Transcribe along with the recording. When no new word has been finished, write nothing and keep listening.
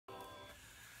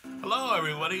Hello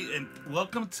everybody and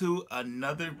welcome to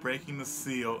another Breaking the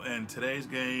Seal, and today's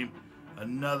game,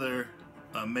 another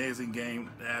amazing game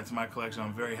to add to my collection.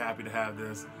 I'm very happy to have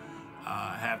this.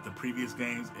 I have the previous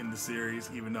games in the series,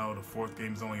 even though the fourth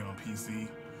game is only on PC.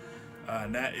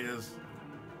 And that is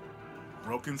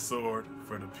Broken Sword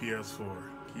for the PS4.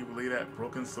 Can you believe that?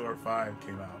 Broken Sword 5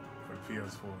 came out for the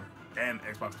PS4 and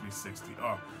Xbox 360.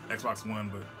 Oh, Xbox One,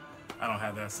 but I don't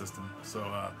have that system. So,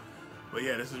 but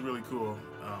yeah, this is really cool.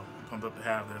 Pumped up to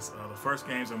have this. The first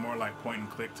games are more like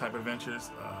point-and-click type adventures.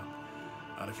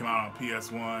 They came out on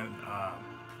PS1,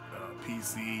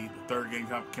 PC. The third game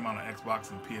came out on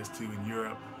Xbox and PS2 in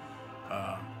Europe.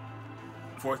 The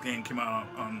fourth game came out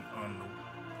on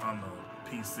the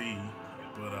PC,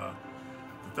 but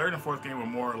the third and fourth game were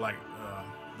more like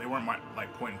they weren't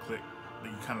like point-and-click.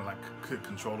 You kind of like could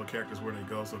control the characters where they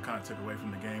go, so it kind of took away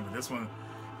from the game. But this one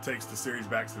takes the series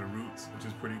back to the roots, which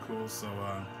is pretty cool. So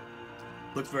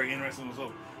looks very interesting.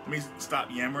 So let me stop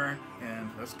yammering and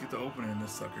let's get to opening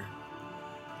this sucker.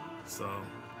 So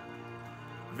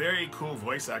very cool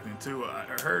voice acting too. I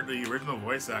heard the original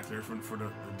voice actor for the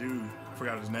dude, I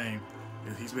forgot his name.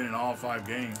 He's been in all 5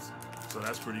 games, so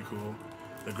that's pretty cool.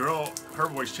 The girl, her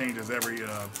voice changes every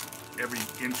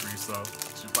entry, so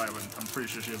she probably, I'm pretty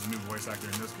sure she has a new voice actor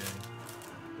in this game.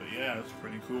 But yeah, it's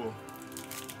pretty cool.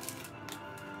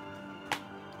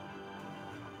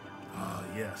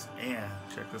 Yes, and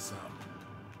check this out.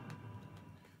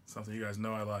 Something you guys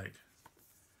know I like.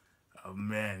 A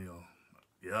manual.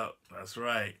 Yep, that's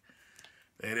right.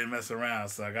 They didn't mess around,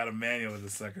 so I got a manual with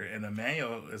this sucker. And the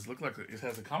manual looks like it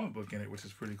has a comic book in it, which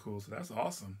is pretty cool. So that's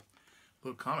awesome.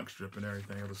 Little comic strip and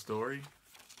everything of the story.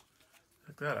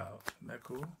 Check that out. Isn't that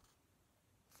cool?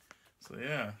 So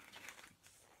yeah.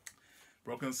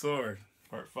 Broken Sword,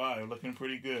 Part 5, looking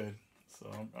pretty good. So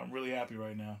I'm really happy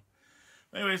right now.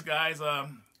 Anyways, guys,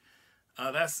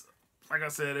 that's, like I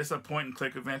said, it's a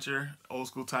point-and-click adventure, old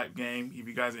school type game. If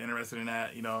you guys are interested in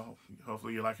that, you know,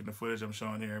 hopefully you're liking the footage I'm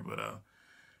showing here. But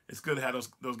it's good to have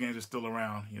those games are still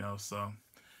around, you know. So,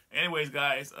 anyways,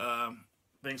 guys,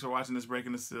 thanks for watching this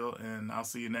Breaking the Seal, and I'll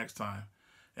see you next time.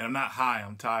 And I'm not high,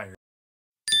 I'm tired.